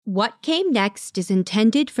What Came Next is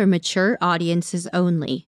intended for mature audiences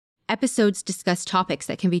only. Episodes discuss topics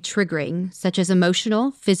that can be triggering, such as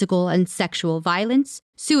emotional, physical, and sexual violence,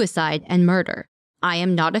 suicide, and murder. I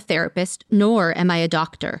am not a therapist, nor am I a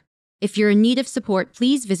doctor. If you're in need of support,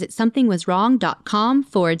 please visit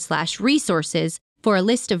somethingwaswrong.com/resources for a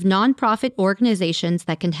list of nonprofit organizations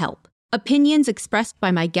that can help. Opinions expressed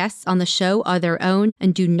by my guests on the show are their own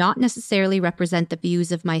and do not necessarily represent the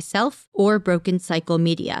views of myself or Broken Cycle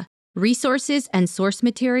Media. Resources and source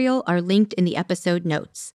material are linked in the episode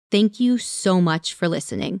notes. Thank you so much for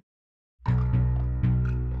listening.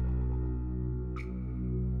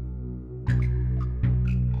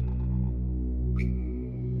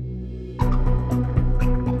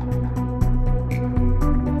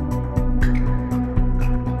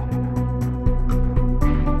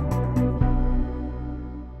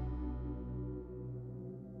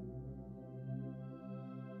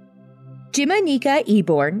 Jimanekia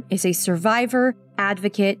Eborn is a survivor,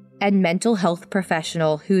 advocate, and mental health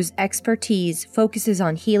professional whose expertise focuses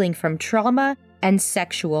on healing from trauma and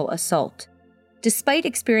sexual assault. Despite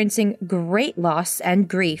experiencing great loss and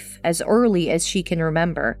grief as early as she can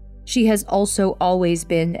remember, she has also always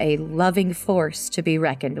been a loving force to be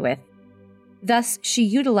reckoned with. Thus, she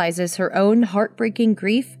utilizes her own heartbreaking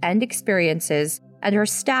grief and experiences and her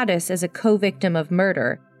status as a co-victim of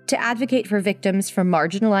murder to advocate for victims from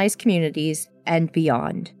marginalized communities and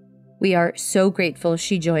beyond. We are so grateful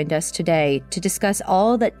she joined us today to discuss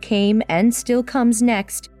all that came and still comes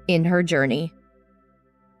next in her journey.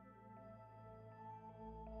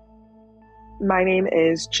 My name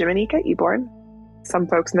is Jimanekia Eborn. Some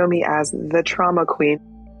folks know me as the Trauma Queen.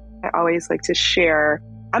 I always like to share,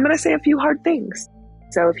 I'm going to say a few hard things.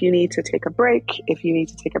 So if you need to take a break, if you need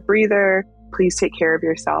to take a breather, please take care of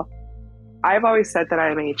yourself. I've always said that I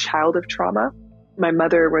am a child of trauma. My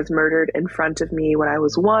mother was murdered in front of me when I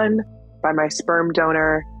was 1 by my sperm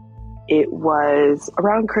donor. It was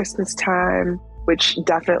around Christmas time, which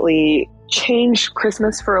definitely changed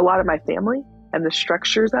Christmas for a lot of my family and the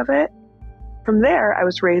structures of it. From there, I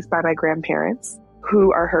was raised by my grandparents,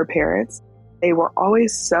 who are her parents. They were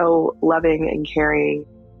always so loving and caring.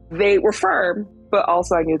 They were firm, but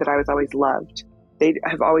also I knew that I was always loved. They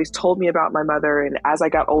have always told me about my mother, and as I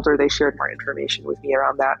got older, they shared more information with me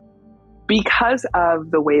around that. Because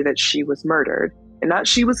of the way that she was murdered, and not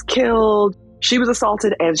she was killed, she was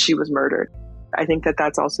assaulted and she was murdered. I think that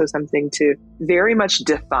that's also something to very much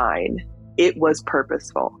define. It was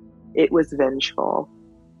purposeful. It was vengeful.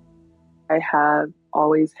 I have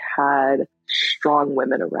always had strong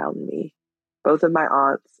women around me. Both of my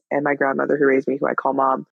aunts and my grandmother who raised me, who I call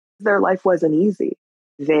mom, their life wasn't easy.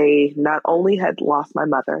 They not only had lost my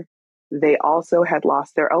mother, they also had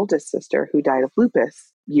lost their eldest sister who died of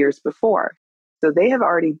lupus years before. So they have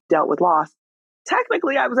already dealt with loss.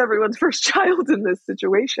 Technically, I was everyone's first child in this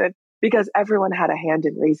situation because everyone had a hand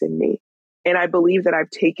in raising me. And I believe that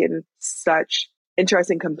I've taken such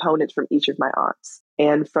interesting components from each of my aunts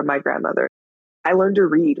and from my grandmother. I learned to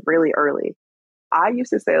read really early. I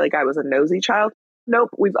used to say like I was a nosy child.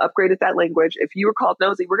 Nope, we've upgraded that language. If you were called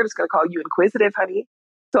nosy, we're just going to call you inquisitive, honey.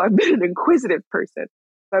 So I've been an inquisitive person.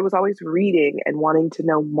 I was always reading and wanting to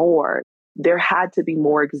know more. There had to be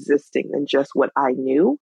more existing than just what I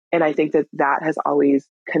knew. And I think that that has always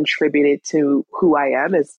contributed to who I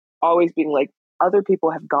am, is always being like, other people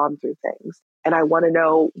have gone through things. And I want to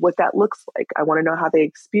know what that looks like. I want to know how they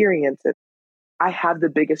experience it. I have the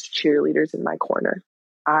biggest cheerleaders in my corner.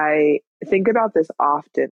 I think about this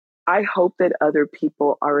often. I hope that other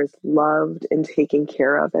people are as loved and taken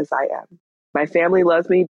care of as I am. My family loves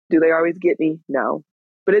me. Do they always get me? No.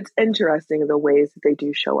 But it's interesting the ways that they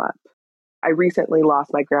do show up. I recently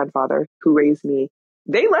lost my grandfather who raised me.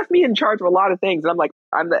 They left me in charge of a lot of things. And I'm like,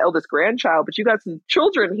 I'm the eldest grandchild, but you got some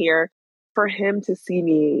children here. For him to see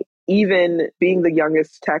me, even being the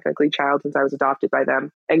youngest technically child since I was adopted by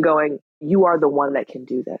them, and going, you are the one that can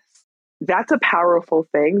do this. That's a powerful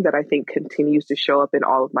thing that I think continues to show up in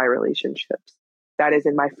all of my relationships. That is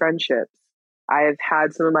in my friendships. I have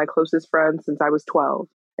had some of my closest friends since I was 12,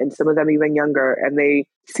 and some of them even younger, and they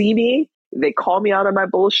see me, they call me out on my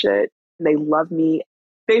bullshit, and they love me.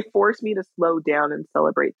 They force me to slow down and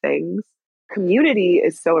celebrate things. Community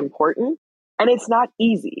is so important, and it's not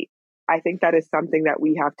easy. I think that is something that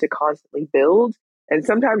we have to constantly build. And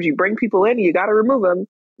sometimes you bring people in, you got to remove them.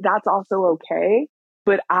 That's also okay.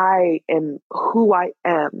 But I am who I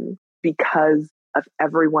am because of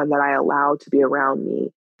everyone that I allow to be around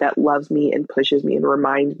me, that loves me and pushes me and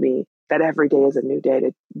reminds me that every day is a new day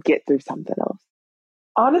to get through something else.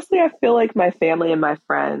 Honestly, I feel like my family and my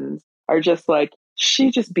friends are just like,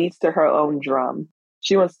 she just beats to her own drum.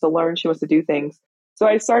 She wants to learn. She wants to do things. So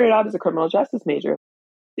I started out as a criminal justice major.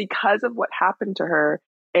 Because of what happened to her,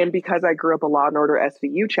 and because I grew up a Law and Order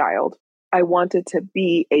SVU child, I wanted to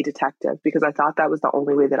be a detective because I thought that was the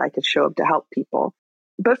only way that I could show up to help people.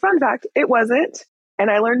 But fun fact, it wasn't. And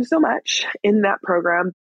I learned so much in that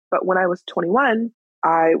program. But when I was 21,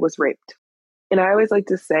 I was raped. And I always like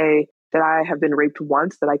to say that I have been raped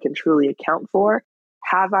once that I can truly account for.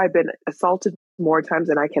 Have I been assaulted more times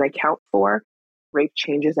than I can account for? Rape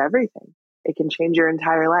changes everything. It can change your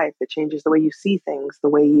entire life. It changes the way you see things, the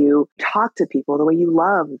way you talk to people, the way you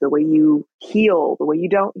love, the way you heal, the way you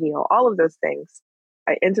don't heal, all of those things.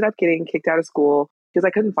 I ended up getting kicked out of school because I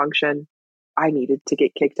couldn't function. I needed to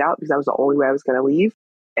get kicked out because that was the only way I was going to leave.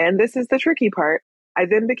 And this is the tricky part. I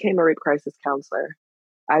then became a rape crisis counselor.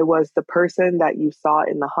 I was the person that you saw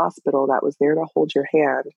in the hospital that was there to hold your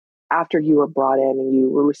hand after you were brought in and you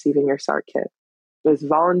were receiving your SART kit. It was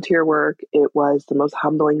volunteer work. It was the most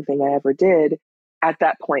humbling thing I ever did. At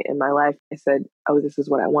that point in my life, I said, oh, this is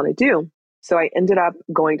what I want to do. So I ended up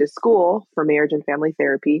going to school for marriage and family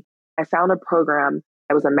therapy. I found a program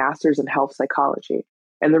that was a master's in health psychology.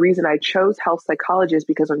 And the reason I chose health psychology is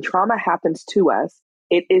because when trauma happens to us,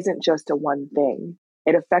 it isn't just a one thing.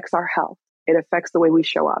 It affects our health. It affects the way we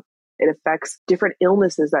show up. It affects different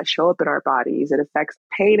illnesses that show up in our bodies. It affects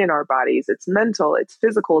pain in our bodies. It's mental, it's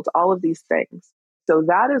physical, it's all of these things. So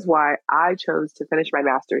that is why I chose to finish my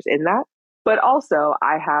master's in that. But also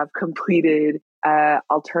I have completed an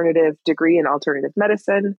alternative degree in alternative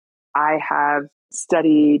medicine. I have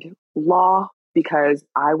studied law because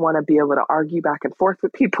I want to be able to argue back and forth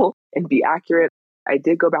with people and be accurate. I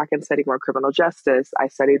did go back and study more criminal justice. I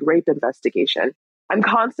studied rape investigation. I'm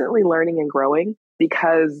constantly learning and growing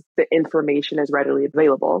because the information is readily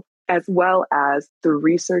available, as well as the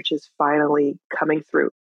research is finally coming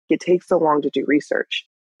through. It takes so long to do research.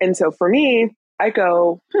 And so for me, I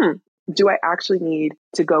go, do I actually need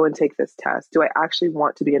to go and take this test? Do I actually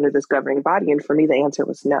want to be under this governing body? And for me, the answer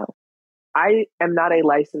was no. I am not a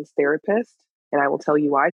licensed therapist, and I will tell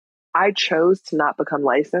you why. I chose to not become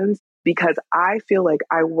licensed because I feel like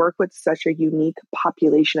I work with such a unique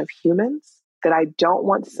population of humans that I don't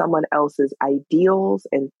want someone else's ideals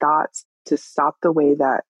and thoughts to stop the way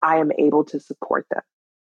that I am able to support them.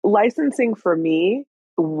 Licensing for me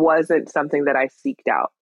wasn't something that I seeked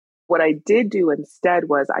out. What I did do instead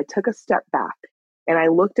was I took a step back and I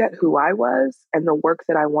looked at who I was and the work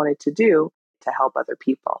that I wanted to do to help other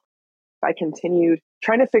people. I continued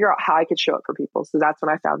trying to figure out how I could show up for people. So that's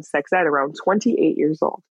when I found sex ed around 28 years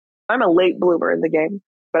old. I'm a late bloomer in the game,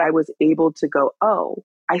 but I was able to go, oh,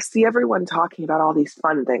 I see everyone talking about all these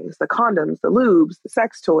fun things, the condoms, the lubes, the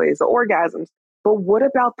sex toys, the orgasms. But what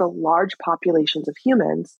about the large populations of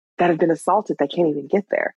humans that have been assaulted that can't even get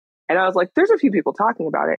there? And I was like, there's a few people talking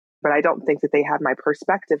about it, but I don't think that they have my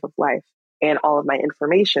perspective of life and all of my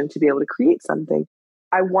information to be able to create something.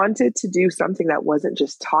 I wanted to do something that wasn't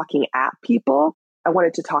just talking at people. I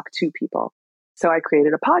wanted to talk to people. So I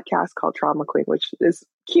created a podcast called Trauma Queen, which is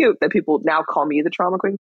cute that people now call me the Trauma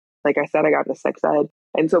Queen. Like I said, I got into sex ed.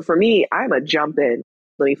 And so for me, I'm a jump in.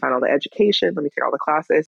 Let me find all the education. Let me take all the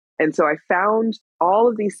classes. And so I found all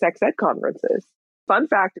of these sex ed conferences. Fun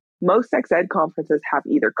fact, most sex ed conferences have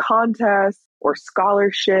either contests or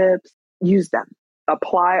scholarships. Use them.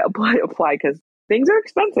 Apply, because things are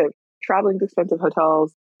expensive. Traveling's expensive,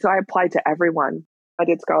 hotels. So I applied to everyone. I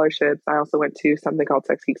did scholarships. I also went to something called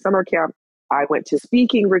Sex Geek Summer Camp. I went to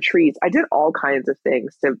speaking retreats. I did all kinds of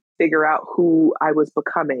things to figure out who I was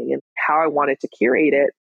becoming and how I wanted to curate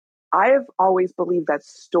it. I have always believed that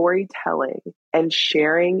storytelling and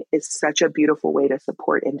sharing is such a beautiful way to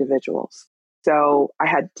support individuals. So I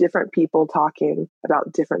had different people talking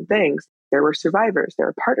about different things. There were survivors, there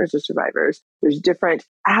were partners of survivors. There's different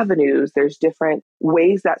avenues. There's different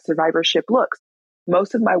ways that survivorship looks.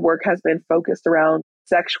 Most of my work has been focused around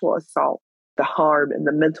sexual assault, the harm and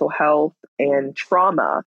the mental health and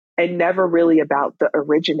trauma, and never really about the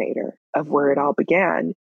originator of where it all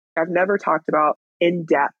began. I've never talked about in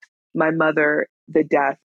depth my mother, the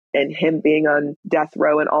death, and him being on death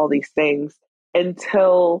row and all these things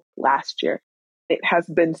until last year. It has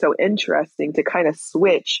been so interesting to kind of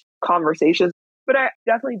switch conversations, but I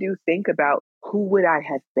definitely do think about who would I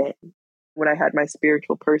have been when I had my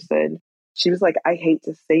spiritual person. She was like, I hate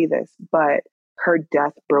to say this, but her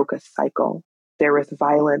death broke a cycle. There was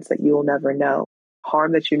violence that you will never know,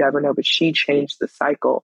 harm that you never know, but she changed the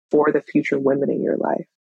cycle for the future women in your life.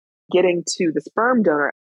 Getting to the sperm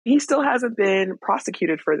donor, he still hasn't been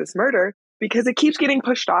prosecuted for this murder because it keeps getting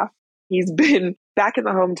pushed off. He's been back in the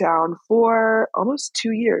hometown for almost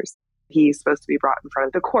 2 years. He's supposed to be brought in front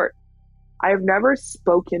of the court. I have never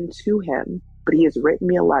spoken to him, but he has written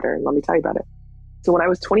me a letter. And let me tell you about it. So when I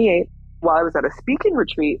was 28, while I was at a speaking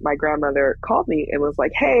retreat, my grandmother called me and was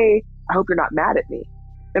like, hey, I hope you're not mad at me.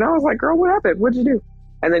 And I was like, girl, what happened? What'd you do?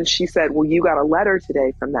 And then she said, well, you got a letter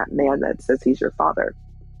today from that man that says he's your father.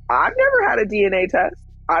 I've never had a DNA test.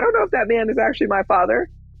 I don't know if that man is actually my father.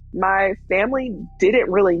 My family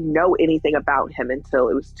didn't really know anything about him until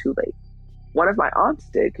it was too late. One of my aunts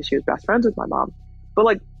did because she was best friends with my mom. But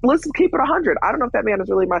like, let's keep it 100. I don't know if that man is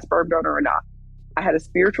really my sperm donor or not. I had a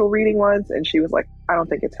spiritual reading once and she was like, I don't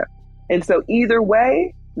think it's him. And so either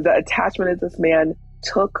way, the attachment of this man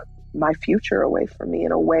took my future away from me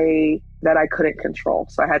in a way that I couldn't control.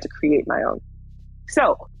 So I had to create my own.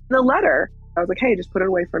 So in the letter, I was like, hey, just put it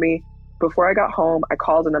away for me. Before I got home, I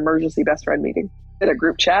called an emergency best friend meeting in a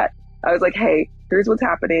group chat. I was like, hey, here's what's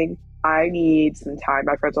happening. I need some time.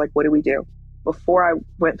 My friends were like, what do we do? Before I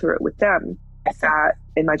went through it with them, I sat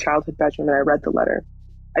in my childhood bedroom and I read the letter.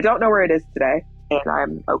 I don't know where it is today, and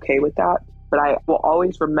I'm okay with that. But I will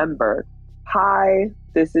always remember, hi,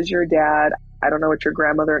 this is your dad. I don't know what your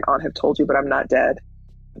grandmother and aunt have told you, but I'm not dead.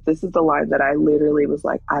 But this is the line that I literally was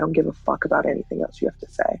like, I don't give a fuck about anything else you have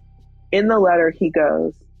to say. In the letter, he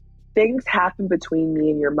goes, things happened between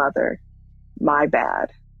me and your mother. My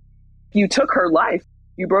bad. You took her life.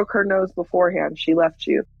 You broke her nose beforehand. She left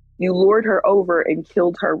you. You lured her over and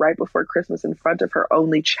killed her right before Christmas in front of her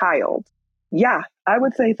only child. Yeah, I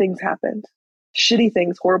would say things happened. Shitty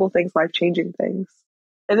things, horrible things, life-changing things.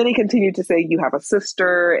 And then he continued to say, you have a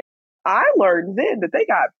sister. I learned then that they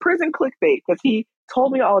got prison clickbait because he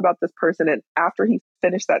told me all about this person. And after he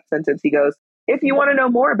finished that sentence, he goes, if you want to know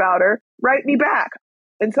more about her, write me back.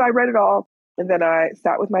 And so I read it all. And then I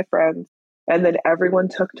sat with my friends. And then everyone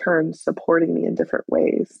took turns supporting me in different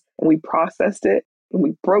ways. And we processed it and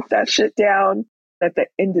we broke that shit down. At the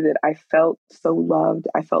end of it, I felt so loved.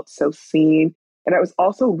 I felt so seen. And I was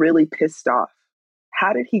also really pissed off.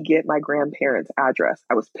 How did he get my grandparents' address?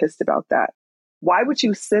 I was pissed about that. Why would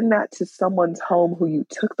you send that to someone's home who you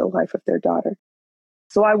took the life of their daughter?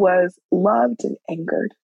 So I was loved and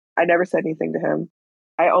angered. I never said anything to him.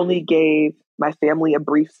 I only gave my family a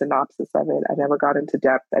brief synopsis of it. I never got into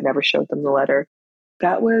depth. I never showed them the letter.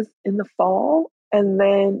 That was in the fall. And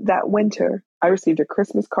then that winter, I received a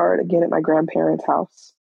Christmas card again at my grandparents'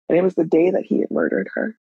 house. And it was the day that he had murdered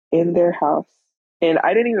her in their house. And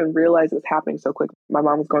I didn't even realize it was happening so quick. My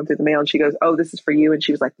mom was going through the mail and she goes, oh, this is for you. And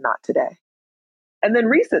she was like, not today. And then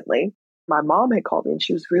recently, my mom had called me and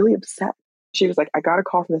she was really upset. She was like, I got a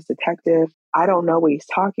call from this detective. I don't know what he's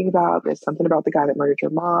talking about. There's something about the guy that murdered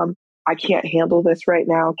your mom. I can't handle this right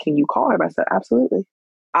now. Can you call him? I said, absolutely.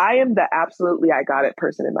 I am the absolutely I got it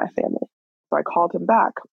person in my family. So I called him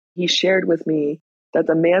back. He shared with me that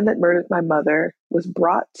the man that murdered my mother was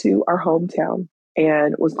brought to our hometown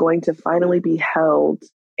and was going to finally be held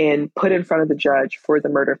and put in front of the judge for the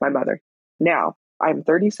murder of my mother. Now, I'm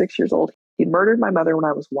 36 years old. He murdered my mother when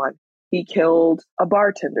I was 1. He killed a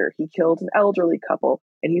bartender. He killed an elderly couple.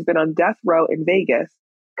 And he's been on death row in Vegas.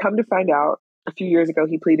 Come to find out, a few years ago,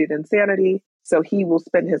 he pleaded insanity. So he will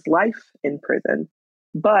spend his life in prison.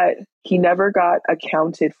 But he never got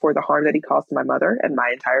accounted for the harm that he caused to my mother and my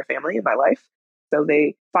entire family in my life. So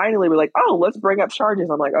they finally were like, oh, let's bring up charges.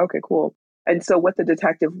 I'm like, okay, cool. And so what the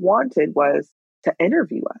detective wanted was to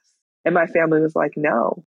interview us. And my family was like,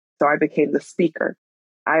 no. So I became the speaker.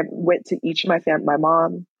 I went to each of my family, my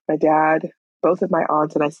mom, my dad, both of my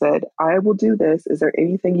aunts, and I said, I will do this. Is there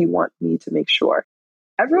anything you want me to make sure?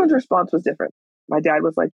 Everyone's response was different. My dad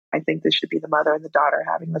was like, I think this should be the mother and the daughter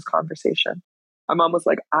having this conversation. My mom was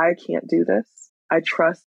like, I can't do this. I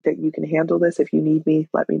trust that you can handle this. If you need me,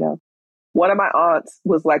 let me know. One of my aunts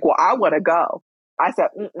was like, well, I want to go. I said,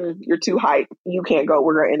 you're too hype. You can't go.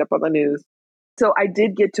 We're going to end up on the news. So I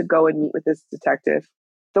did get to go and meet with this detective.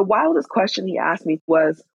 The wildest question he asked me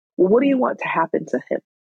was, well, what do you want to happen to him?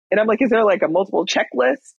 And I'm like, is there like a multiple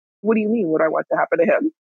checklist? What do you mean? What do I want to happen to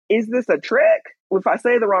him? Is this a trick? If I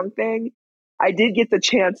say the wrong thing, I did get the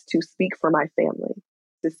chance to speak for my family,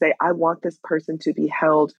 to say, I want this person to be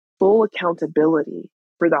held full accountability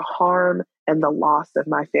for the harm and the loss of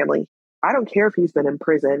my family. I don't care if he's been in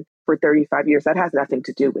prison for 35 years. That has nothing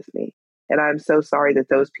to do with me. And I'm so sorry that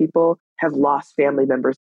those people have lost family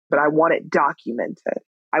members, but I want it documented.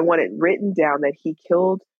 I want it written down that he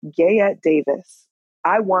killed Gayette Davis.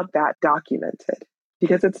 I want that documented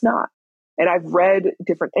because it's not. And I've read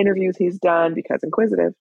different interviews he's done because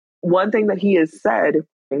inquisitive. One thing that he has said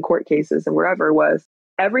in court cases and wherever was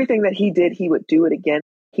everything that he did, he would do it again.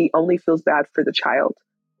 He only feels bad for the child,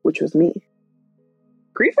 which was me.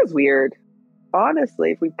 Grief is weird.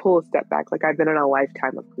 Honestly, if we pull a step back, like I've been in a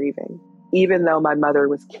lifetime of grieving. Even though my mother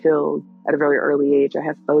was killed at a very early age, I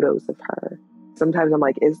have photos of her. Sometimes I'm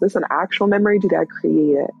like, is this an actual memory? Did I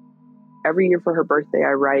create it? Every year for her birthday,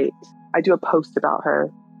 I write. I do a post about her.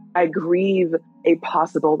 I grieve a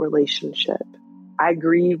possible relationship. I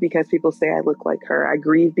grieve because people say I look like her. I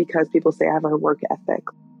grieve because people say I have her work ethic,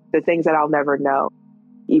 the things that I'll never know,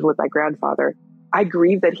 even with my grandfather. I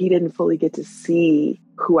grieve that he didn't fully get to see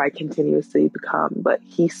who I continuously become, but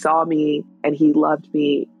he saw me and he loved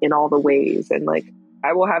me in all the ways. And like,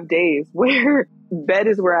 I will have days where bed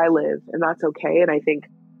is where I live, and that's okay. And I think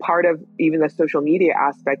part of even the social media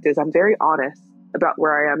aspect is I'm very honest about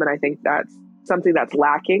where I am. And I think that's something that's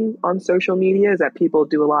lacking on social media, is that people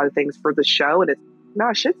do a lot of things for the show, and it's,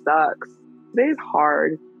 nah, shit sucks. Today's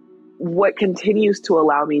hard. What continues to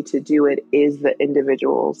allow me to do it is the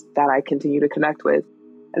individuals that I continue to connect with.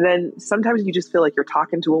 And then sometimes you just feel like you're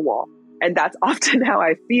talking to a wall. And that's often how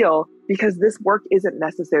I feel, because this work isn't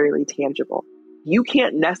necessarily tangible. You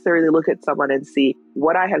can't necessarily look at someone and see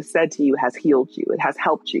what I have said to you has healed you. It has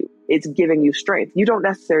helped you. It's giving you strength. You don't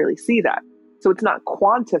necessarily see that. So it's not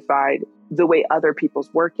quantified the way other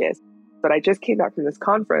people's work is. But I just came back from this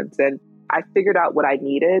conference and I figured out what I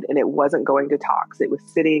needed, and it wasn't going to talks. It was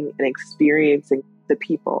sitting and experiencing the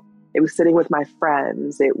people. It was sitting with my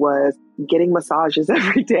friends. It was getting massages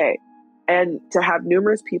every day. And to have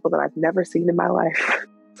numerous people that I've never seen in my life,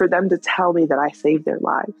 for them to tell me that I saved their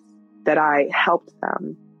lives, that I helped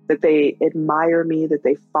them, that they admire me, that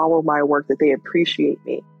they follow my work, that they appreciate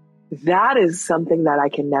me. That is something that I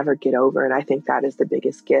can never get over. And I think that is the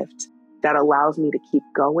biggest gift that allows me to keep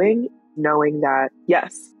going, knowing that,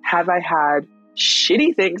 yes, have I had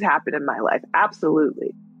shitty things happen in my life?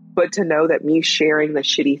 Absolutely. But to know that me sharing the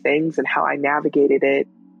shitty things and how I navigated it,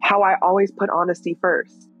 how I always put honesty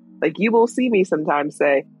first. Like, you will see me sometimes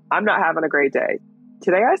say, I'm not having a great day.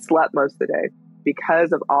 Today I slept most of the day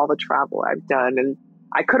because of all the travel I've done. And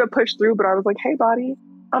I could have pushed through, but I was like, hey, body,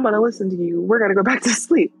 I'm going to listen to you. We're going to go back to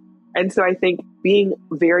sleep. And so I think being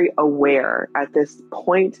very aware at this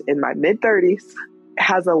point in my mid-30s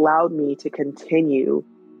has allowed me to continue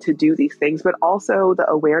to do these things, but also the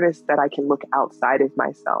awareness that I can look outside of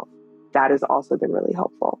myself. That has also been really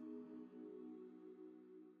helpful.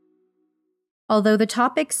 Although the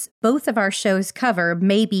topics both of our shows cover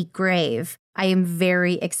may be grave, I am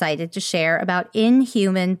very excited to share about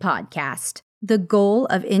Inhuman Podcast. The goal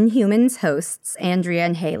of Inhuman's hosts, Andrea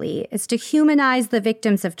and Haley, is to humanize the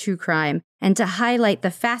victims of true crime and to highlight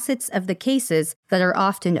the facets of the cases that are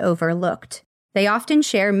often overlooked. They often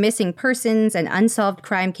share missing persons and unsolved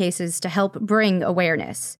crime cases to help bring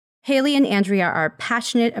awareness. Haley and Andrea are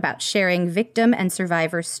passionate about sharing victim and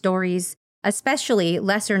survivor stories, especially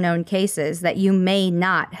lesser-known cases that you may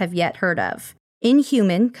not have yet heard of.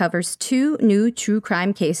 Inhuman covers 2 new true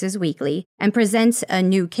crime cases weekly and presents a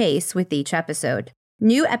new case with each episode.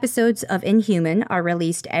 New episodes of Inhuman are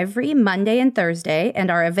released every Monday and Thursday and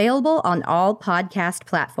are available on all podcast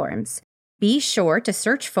platforms. Be sure to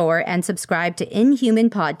search for and subscribe to Inhuman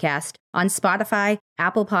Podcast on Spotify,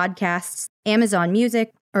 Apple Podcasts, Amazon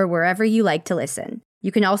Music, or wherever you like to listen.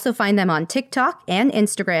 You can also find them on TikTok and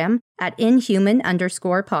Instagram at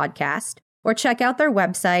inhuman_podcast, or check out their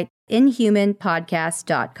website,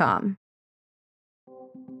 inhumanpodcast.com.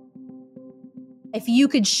 If you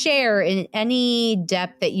could share in any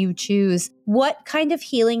depth that you choose, what kind of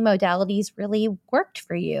healing modalities really worked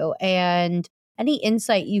for you, and any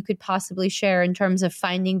insight you could possibly share in terms of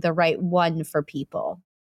finding the right one for people?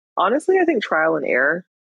 Honestly, I think trial and error.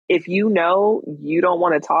 If you know you don't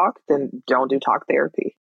want to talk, then don't do talk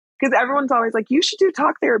therapy. Because everyone's always like, you should do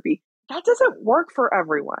talk therapy. That doesn't work for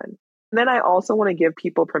everyone. And then I also want to give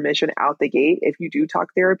people permission out the gate. If you do talk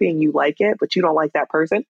therapy and you like it, but you don't like that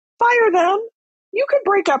person, fire them. You can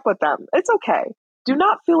break up with them. It's okay. Do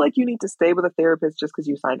not feel like you need to stay with a therapist just because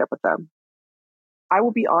you signed up with them. I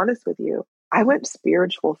will be honest with you. I went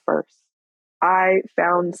spiritual first. I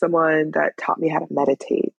found someone that taught me how to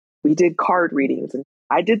meditate. We did card readings and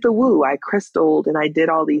I did the woo. I crystalled and I did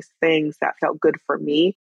all these things that felt good for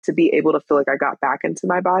me to be able to feel like I got back into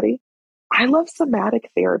my body. I love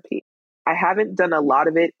somatic therapy. I haven't done a lot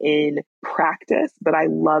of it in practice, but I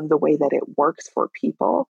love the way that it works for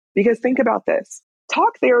people. Because think about this.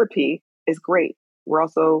 Talk therapy is great. We're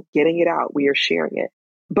also getting it out. We are sharing it.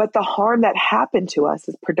 But the harm that happened to us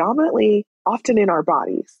is predominantly often in our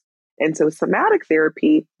bodies. And so somatic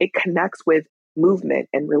therapy, it connects with movement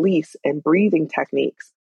and release and breathing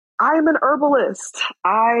techniques. I'm an herbalist.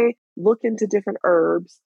 I look into different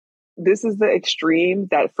herbs. This is the extreme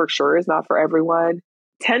that for sure is not for everyone.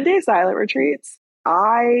 10-day silent retreats.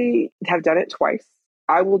 I have done it twice.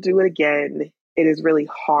 I will do it again. It is really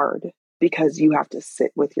hard because you have to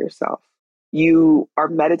sit with yourself. You are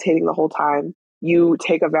meditating the whole time. You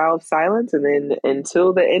take a vow of silence, and then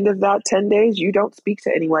until the end of that 10 days, you don't speak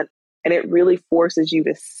to anyone. And it really forces you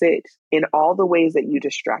to sit in all the ways that you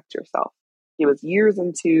distract yourself. It was years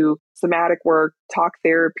into somatic work, talk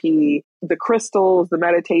therapy, the crystals, the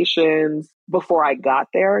meditations before I got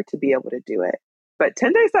there to be able to do it. But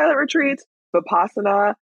 10-day silent retreats,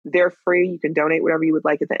 Vipassana, they're free. You can donate whatever you would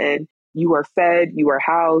like at the end. You are fed, you are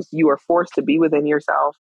housed, you are forced to be within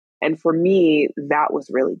yourself. And for me, that was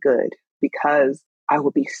really good because I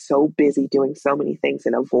would be so busy doing so many things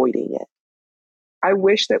and avoiding it. I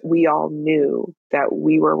wish that we all knew that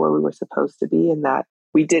we were where we were supposed to be and that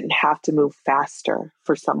we didn't have to move faster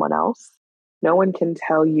for someone else. No one can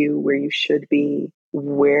tell you where you should be,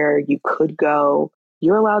 where you could go.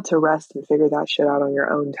 You're allowed to rest and figure that shit out on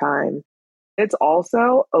your own time. It's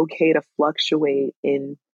also okay to fluctuate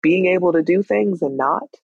in being able to do things and not.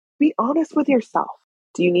 Be honest with yourself.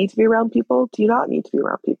 Do you need to be around people? Do you not need to be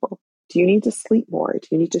around people? Do you need to sleep more? Do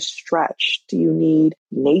you need to stretch? Do you need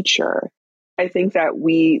nature? I think that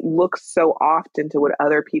we look so often to what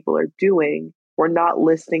other people are doing. We're not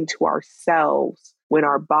listening to ourselves when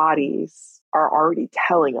our bodies are already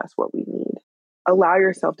telling us what we need. Allow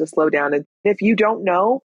yourself to slow down. And if you don't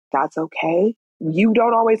know, that's okay. You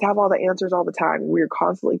don't always have all the answers all the time. We're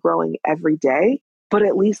constantly growing every day, but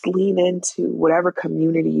at least lean into whatever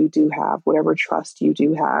community you do have, whatever trust you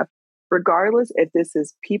do have, regardless if this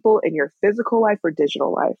is people in your physical life or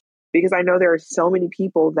digital life. Because I know there are so many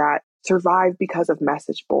people that survive because of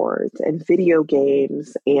message boards and video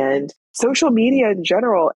games and social media in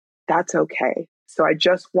general. That's okay. So I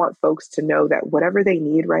just want folks to know that whatever they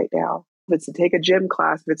need right now, if it's to take a gym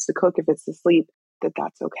class, if it's to cook, if it's to sleep,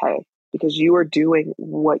 that's okay because you are doing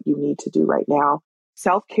what you need to do right now.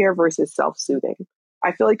 Self-care versus self-soothing.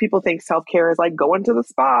 I feel like people think self-care is like going to the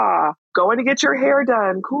spa, going to get your hair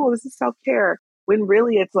done. Cool, this is self-care. When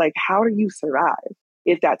really it's like, how do you survive?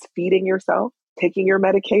 If that's feeding yourself, taking your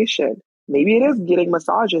medication, maybe it is getting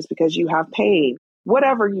massages because you have pain,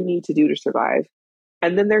 whatever you need to do to survive.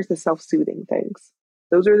 And then there's the self-soothing things.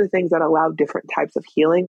 Those are the things that allow different types of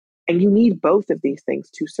healing. And you need both of these things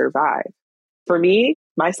to survive. For me,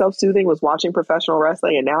 my self-soothing was watching professional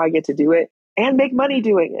wrestling, and now I get to do it and make money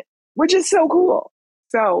doing it, which is so cool.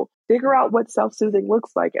 So figure out what self-soothing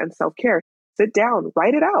looks like and self-care. Sit down,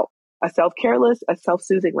 write it out. A self-care list, a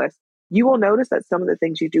self-soothing list. You will notice that some of the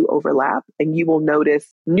things you do overlap and you will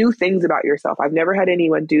notice new things about yourself. I've never had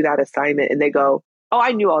anyone do that assignment and they go, oh,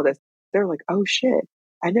 I knew all this. They're like, oh shit,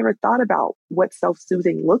 I never thought about what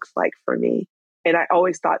self-soothing looks like for me. And I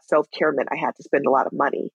always thought self-care meant I had to spend a lot of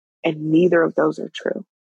money. And neither of those are true.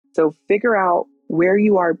 So figure out where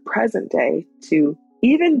you are present day to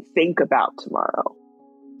even think about tomorrow.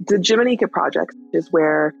 The Jimanekia project is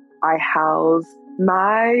where I house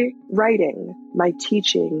my writing, my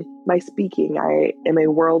teaching, my speaking. I am a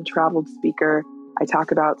world traveled speaker. I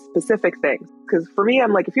talk about specific things because for me,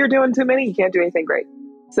 I'm like, if you're doing too many, you can't do anything great.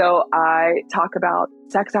 So I talk about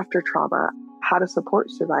sex after trauma, how to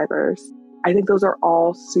support survivors. I think those are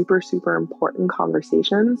all super, super important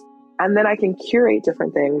conversations. And then I can curate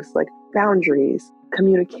different things like boundaries.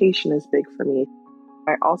 Communication is big for me.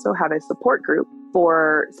 I also have a support group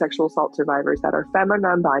for sexual assault survivors that are femme or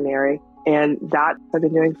non-binary. And that I've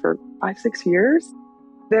been doing for 5-6 years.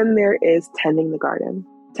 Then there is Tending the Garden.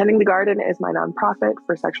 Tending the Garden is my nonprofit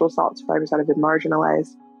for sexual assault survivors that have been marginalized.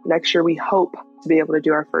 Next year, we hope to be able to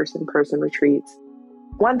do our first in-person retreats.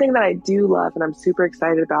 One thing that I do love and I'm super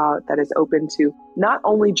excited about that is open to not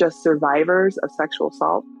only just survivors of sexual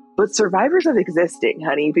assault, but survivors of existing,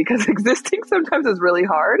 honey, because existing sometimes is really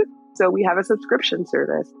hard. So we have a subscription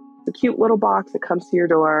service. It's a cute little box that comes to your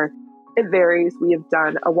door. It varies. We have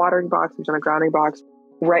done a watering box. We've done a grounding box.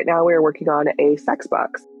 Right now we are working on a sex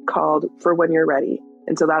box called For When You're Ready.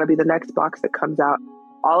 And so that'll be the next box that comes out.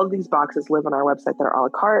 All of these boxes live on our website that are a la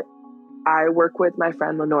carte. I work with my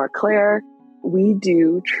friend Lenora Claire. We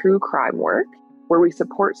do true crime work where we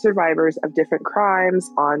support survivors of different crimes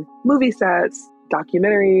on movie sets,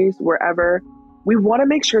 documentaries, wherever. We want to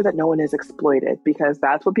make sure that no one is exploited because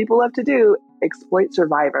that's what people love to do, exploit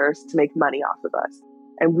survivors to make money off of us.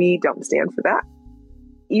 And we don't stand for that.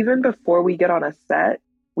 Even before we get on a set,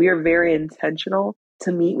 we are very intentional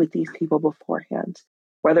to meet with these people beforehand,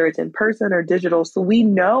 whether it's in person or digital. So we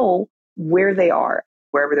know where they are,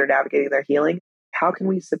 wherever they're navigating their healing. How can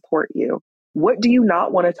we support you? What do you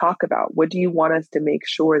not want to talk about? What do you want us to make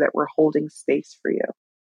sure that we're holding space for you?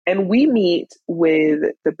 And we meet with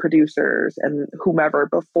the producers and whomever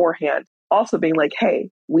beforehand, also being like, hey,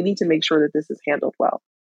 we need to make sure that this is handled well.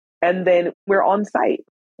 And then we're on site.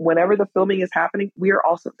 Whenever the filming is happening, we are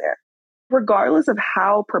also there. Regardless of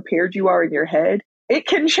how prepared you are in your head, It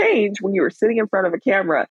can change when you're sitting in front of a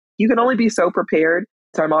camera. You can only be so prepared.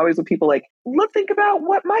 So I'm always with people like, let's think about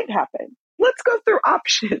what might happen. Let's go through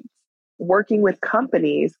options. Working with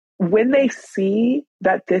companies, when they see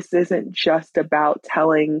that this isn't just about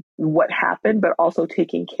telling what happened, but also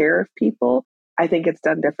taking care of people, I think it's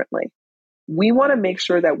done differently. We want to make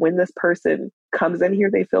sure that when this person comes in here,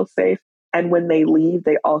 they feel safe. And when they leave,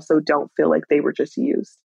 they also don't feel like they were just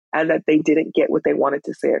used and that they didn't get what they wanted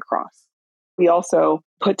to say across. We also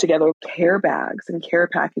put together care bags and care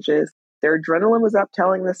packages. Their adrenaline was up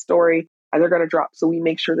telling this story and they're going to drop. So we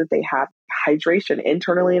make sure that they have hydration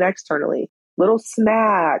internally and externally, little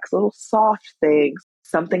snacks, little soft things,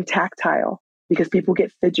 something tactile, because people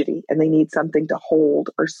get fidgety and they need something to hold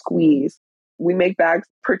or squeeze. We make bags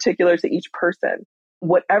particular to each person.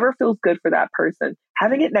 Whatever feels good for that person,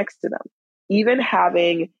 having it next to them, even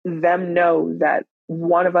having them know that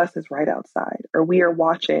one of us is right outside or we are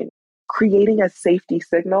watching, creating a safety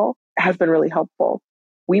signal has been really helpful.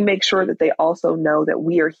 We make sure that they also know that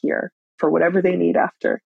we are here for whatever they need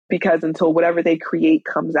after, because until whatever they create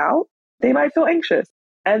comes out, they might feel anxious.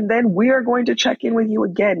 And then we are going to check in with you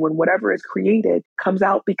again when whatever is created comes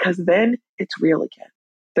out, because then it's real again.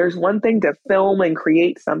 There's one thing to film and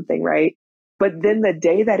create something, right? But then the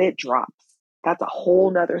day that it drops, that's a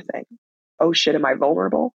whole nother thing. Oh shit, am I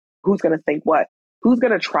vulnerable? Who's going to think what? Who's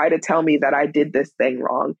going to try to tell me that I did this thing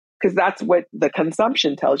wrong? Because that's what the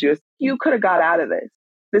consumption tells you is you could have got out of this.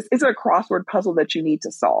 This isn't a crossword puzzle that you need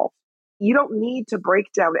to solve. You don't need to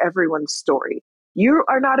break down everyone's story. You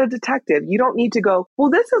are not a detective. You don't need to go,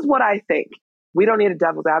 well, this is what I think. We don't need a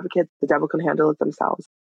devil's advocate. The devil can handle it themselves.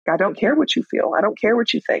 I don't care what you feel. I don't care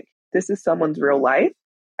what you think. This is someone's real life.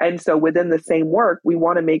 And so within the same work, we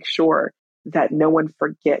want to make sure that no one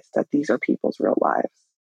forgets that these are people's real lives.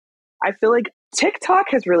 I feel like TikTok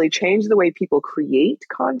has really changed the way people create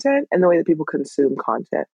content and the way that people consume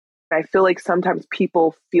content. I feel like sometimes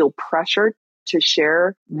people feel pressured to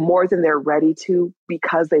share more than they're ready to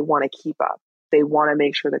because they want to keep up. They want to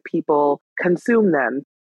make sure that people consume them.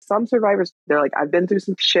 Some survivors, they're like, I've been through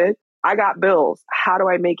some shit. I got bills. How do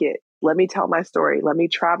I make it? Let me tell my story. Let me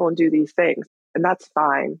travel and do these things. And that's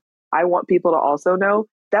fine. I want people to also know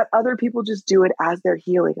that other people just do it as their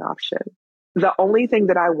healing option. The only thing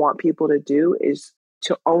that I want people to do is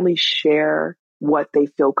to only share what they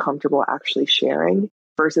feel comfortable actually sharing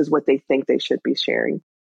versus what they think they should be sharing.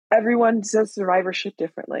 Everyone does survivorship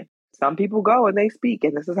differently. Some people go and they speak,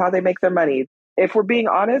 and this is how they make their money. If we're being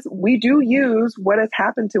honest, we do use what has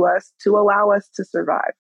happened to us to allow us to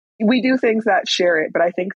survive. We do things that share it, but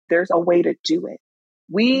I think there's a way to do it.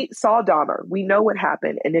 We saw Dahmer. We know what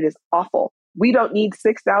happened, and it is awful. We don't need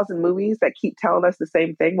 6,000 movies that keep telling us the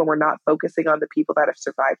same thing when we're not focusing on the people that have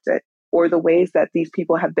survived it or the ways that these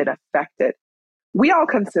people have been affected. We all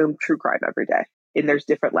consume true crime every day, and there's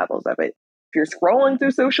different levels of it. If you're scrolling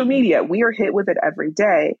through social media, we are hit with it every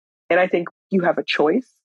day. And I think you have a choice.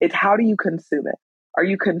 It's how do you consume it? Are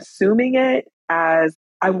you consuming it as,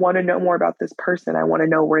 I want to know more about this person. I want to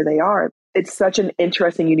know where they are. It's such an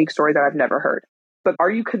interesting, unique story that I've never heard. But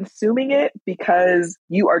are you consuming it because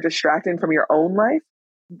you are distracted from your own life?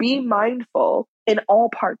 Be mindful in all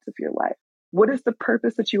parts of your life. What is the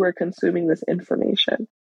purpose that you are consuming this information?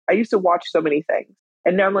 I used to watch so many things.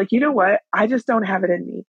 And now I'm like, you know what? I just don't have it in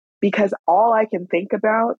me, because all I can think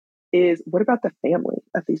about is, what about the family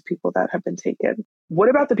of these people that have been taken? What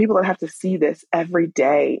about the people that have to see this every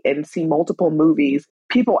day and see multiple movies,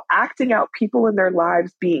 people acting out people in their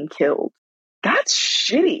lives being killed? That's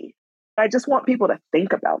shitty. I just want people to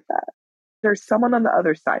think about that. There's someone on the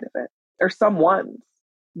other side of it. There's someone's.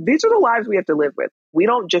 These are the lives we have to live with. We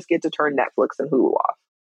don't just get to turn Netflix and Hulu off.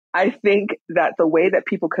 I think that the way that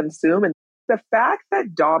people consume, and the fact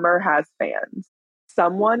that Dahmer has fans,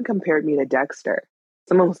 someone compared me to Dexter.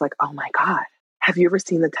 Someone was like, oh my God, have you ever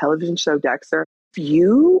seen the television show Dexter? If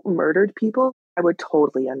you murdered people, I would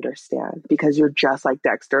totally understand because you're just like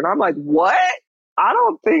Dexter. And I'm like, what? I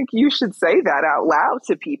don't think you should say that out loud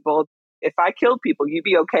to people. If I killed people, you'd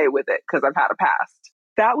be okay with it because I've had a past.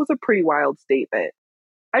 That was a pretty wild statement.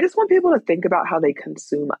 I just want people to think about how they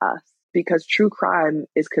consume us, because true crime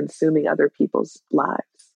is consuming other people's lives.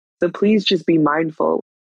 So please just be mindful.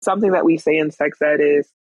 Something that we say in sex ed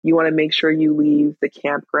is you want to make sure you leave the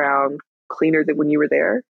campground cleaner than when you were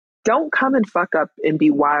there. Don't come and fuck up and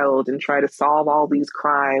be wild and try to solve all these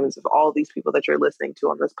crimes of all these people that you're listening to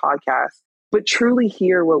on this podcast, but truly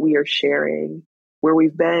hear what we are sharing, where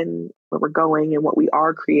we've been, where we're going, and what we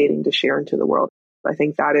are creating to share into the world. I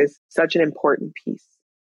think that is such an important piece.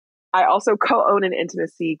 I also co-own an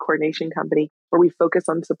intimacy coordination company where we focus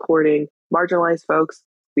on supporting marginalized folks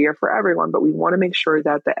We are for everyone, but we want to make sure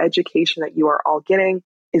that the education that you are all getting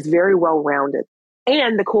is very well rounded.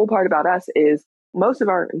 And the cool part about us is most of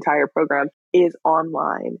our entire program is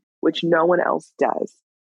online, which no one else does.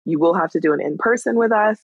 You will have to do an in-person with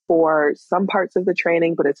us for some parts of the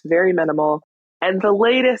training, but it's very minimal. And the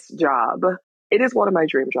latest job, it is one of my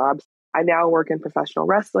dream jobs. I now work in professional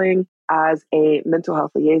wrestling as a mental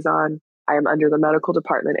health liaison. I am under the medical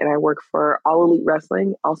department and I work for All Elite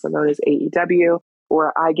Wrestling, also known as AEW,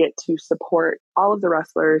 where I get to support all of the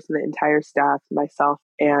wrestlers and the entire staff, myself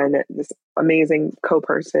and this amazing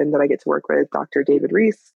co-person that I get to work with, Dr. David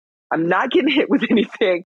Reese. I'm not getting hit with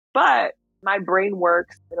anything, but my brain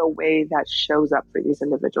works in a way that shows up for these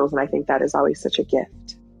individuals. And I think that is always such a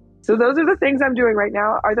gift. So those are the things I'm doing right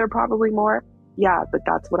now. Are there probably more? Yeah, but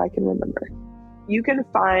that's what I can remember. You can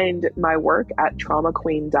find my work at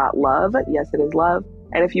traumaqueen.love. Yes, it is love.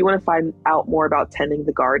 And if you want to find out more about Tending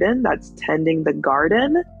the Garden, that's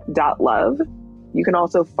tendingthegarden.love. You can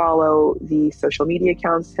also follow the social media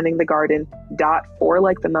accounts,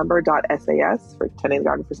 tendingthegarden.SAS for Tending the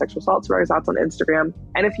Garden for Sexual Assault Survivors. That's on Instagram.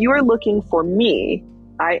 And if you are looking for me,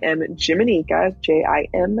 I am Jimanekia,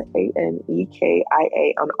 Jimanekia,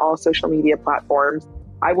 on all social media platforms.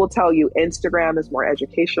 I will tell you, Instagram is more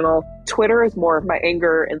educational. Twitter is more of my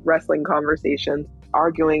anger and wrestling conversations,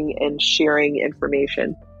 arguing and sharing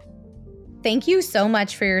information. Thank you so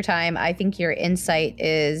much for your time. I think your insight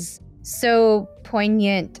is so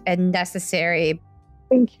poignant and necessary.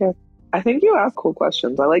 Thank you. I think you ask cool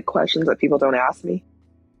questions. I like questions that people don't ask me.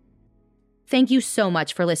 Thank you so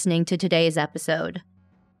much for listening to today's episode.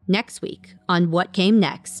 Next week on What Came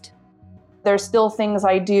Next. There's still things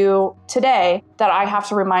I do today that I have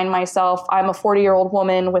to remind myself I'm a 40-year-old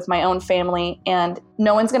woman with my own family, and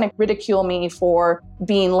no one's going to ridicule me for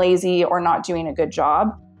being lazy or not doing a good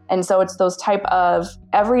job. And so it's those type of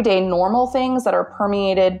everyday normal things that are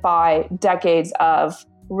permeated by decades of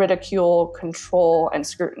ridicule, control, and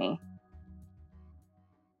scrutiny.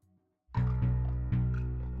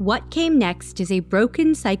 What Came Next is a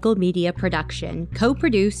Broken Cycle Media production,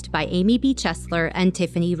 co-produced by Amy B. Chesler and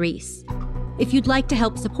Tiffany Reese. If you'd like to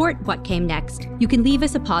help support What Came Next, you can leave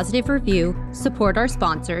us a positive review, support our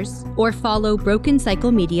sponsors, or follow Broken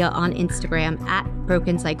Cycle Media on Instagram at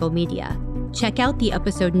Broken Cycle Media. Check out the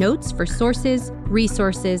episode notes for sources,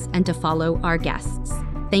 resources, and to follow our guests.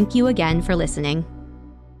 Thank you again for listening.